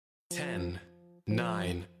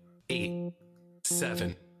9, 8,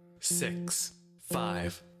 7, 6,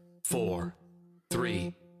 5, 4,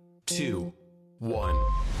 3, 2, 1.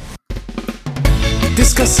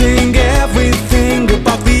 Discussing everything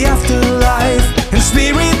about the afterlife and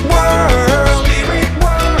spirit world.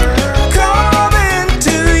 Coming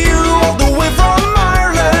to you all the way from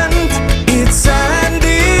Ireland, it's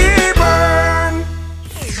Sandie, Byrne.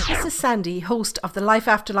 This is Sandie, host of the Life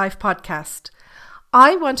AfterLife podcast.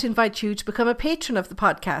 I want to invite you to become a patron of the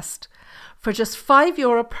podcast. For just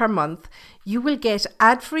 €5 per month, you will get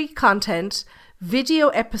ad-free content, video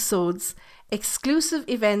episodes, exclusive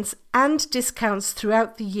events and discounts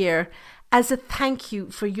throughout the year as a thank you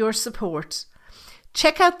for your support.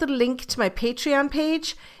 Check out the link to my Patreon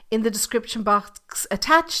page in the description box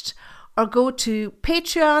attached, or go to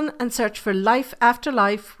Patreon and search for Life After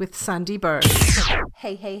Life with Sandie Byrne.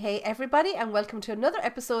 Hey everybody, and welcome to another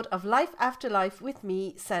episode of Life After Life with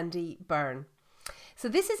me, Sandie Byrne. So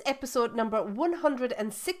this is episode number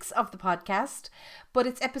 106 of the podcast, but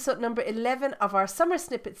it's episode number 11 of our summer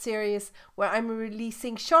snippet series, where I'm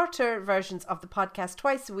releasing shorter versions of the podcast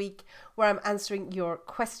twice a week, where I'm answering your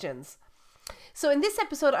questions. So in this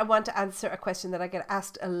episode, I want to answer a question that I get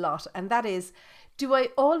asked a lot, and that is, do I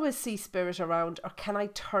always see spirit around, or can I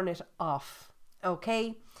turn it off?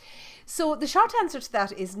 Okay. So the short answer to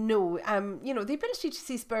that is no. The ability to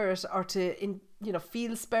see spirit, or to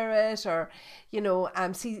feel spirit, or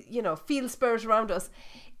feel spirit around us,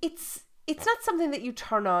 it's not something that you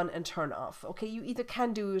turn on and turn off. Okay, you either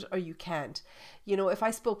can do it or you can't. If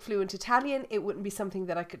I spoke fluent Italian, it wouldn't be something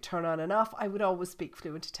that I could turn on and off. I would always speak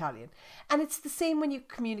fluent Italian, and it's the same when you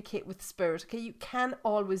communicate with spirit. Okay, you can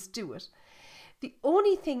always do it. The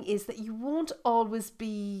only thing is that you won't always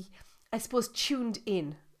be, I suppose, tuned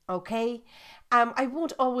in. Okay, I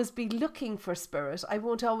won't always be looking for spirit. I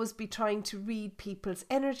won't always be trying to read people's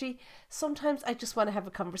energy. Sometimes I just want to have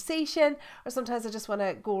a conversation, or sometimes I just want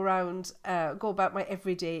to go about my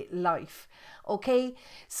everyday life. Okay,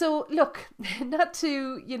 so look, not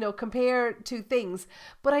to compare two things,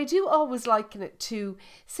 but I do always liken it to,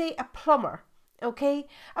 say, a plumber. Okay,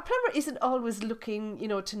 a plumber isn't always looking,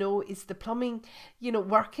 to know, is the plumbing,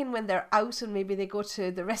 working when they're out and maybe they go to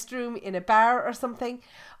the restroom in a bar or something.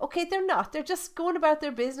 Okay, they're not. They're just going about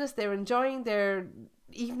their business. They're enjoying their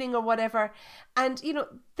evening or whatever. And,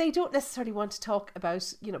 they don't necessarily want to talk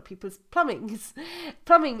about, people's plumbing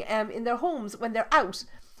in their homes when they're out.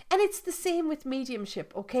 And it's the same with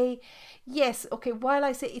mediumship, okay? Yes, okay, while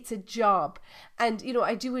I say it's a job, and,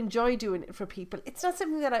 I do enjoy doing it for people, it's not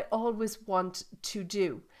something that I always want to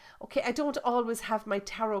do, okay? I don't always have my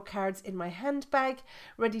tarot cards in my handbag,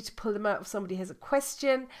 ready to pull them out if somebody has a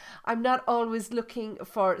question. I'm not always looking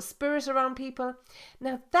for spirit around people.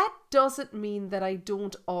 Now, that doesn't mean that I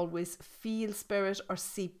don't always feel spirit or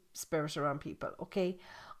see spirit around people, okay?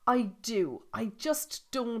 I do. I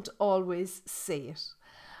just don't always say it.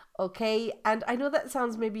 Okay, and I know that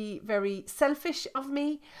sounds maybe very selfish of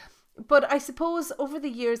me, but I suppose over the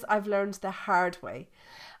years I've learned the hard way.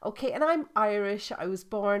 Okay, and I'm Irish. I was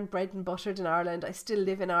born, bred and buttered in Ireland. I still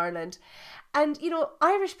live in Ireland. And,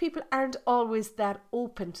 Irish people aren't always that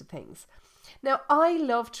open to things. Now, I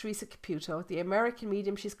love Teresa Caputo, the American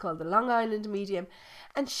medium. She's called the Long Island Medium.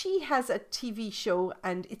 And she has a TV show,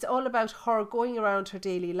 and it's all about her going around her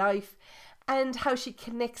daily life and how she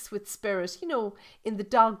connects with spirit, in the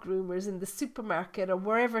dog groomers, in the supermarket, or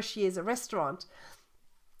wherever she is, a restaurant.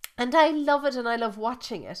 And I love it, and I love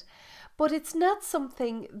watching it. But it's not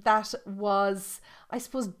something that was, I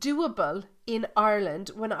suppose, doable in Ireland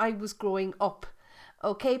when I was growing up.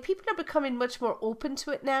 Okay, people are becoming much more open to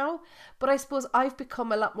it now, but I suppose I've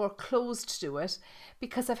become a lot more closed to it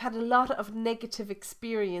because I've had a lot of negative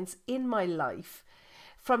experience in my life.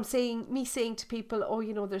 From saying to people,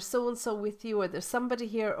 oh, there's so-and-so with you, or there's somebody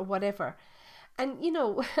here, or whatever. And,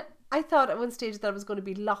 I thought at one stage that I was going to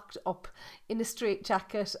be locked up in a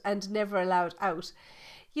straitjacket and never allowed out.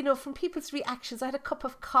 From people's reactions, I had a cup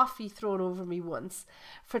of coffee thrown over me once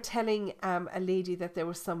for telling a lady that there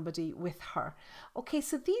was somebody with her. Okay,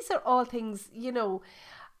 so these are all things,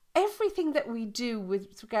 everything that we do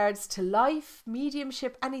with regards to life,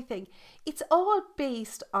 mediumship, anything, it's all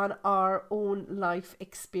based on our own life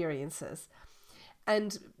experiences.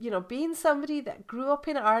 And, being somebody that grew up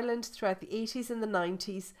in Ireland throughout the 80s and the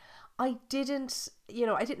 90s, I didn't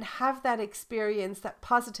have that experience, that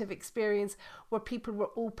positive experience where people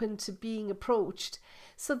were open to being approached.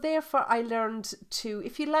 So therefore I learned to,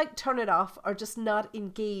 if you like, turn it off or just not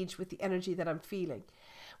engage with the energy that I'm feeling.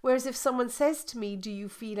 Whereas if someone says to me, do you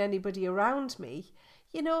feel anybody around me?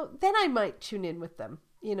 Then I might tune in with them,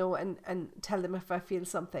 and tell them if I feel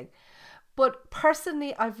something. But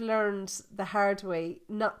personally, I've learned the hard way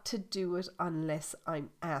not to do it unless I'm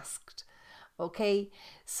asked. Okay,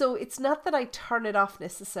 so it's not that I turn it off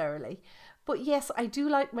necessarily, but yes, I do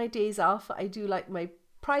like my days off. I do like my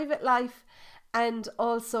private life, and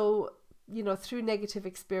also, you know, through negative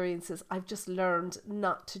experiences, I've just learned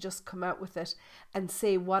not to just come out with it and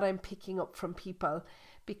say what I'm picking up from people,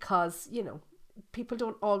 because, you know, people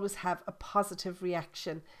don't always have a positive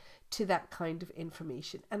reaction to that kind of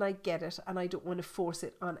information, and I get it, and I don't want to force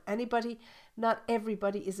it on anybody. Not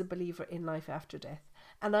everybody is a believer in life after death,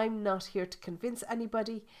 and I'm not here to convince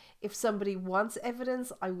anybody. If somebody wants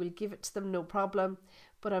evidence, I will give it to them, no problem,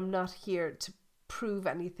 but I'm not here to prove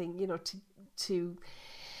anything, you know, to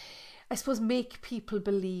I suppose make people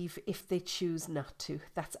believe if they choose not to.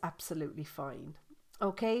 That's absolutely fine.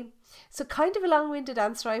 Okay, so kind of a long-winded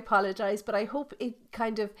answer, I apologise, but I hope it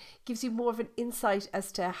kind of gives you more of an insight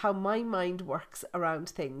as to how my mind works around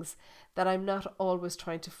things, that I'm not always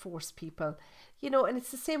trying to force people, you know. And it's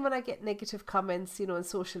the same when I get negative comments, you know, on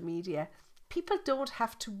social media. People don't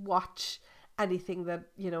have to watch anything that,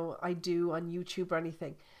 you know, I do on YouTube or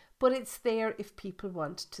anything, but it's there if people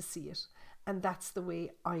want to see it. And that's the way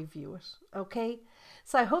I view it. Okay,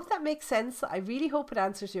 so I hope that makes sense. I really hope it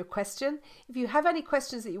answers your question. If you have any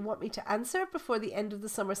questions that you want me to answer before the end of the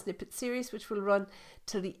summer snippet series, which will run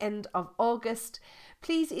till the end of August,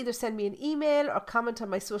 please either send me an email or comment on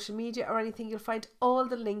my social media or anything. You'll find all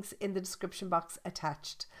the links in the description box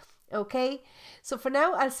attached. Okay, so for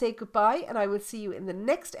now I'll say goodbye, and I will see you in the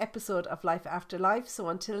next episode of Life After Life. So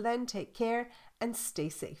until then, take care and stay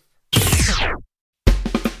safe.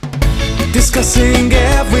 Discussing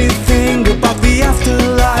everything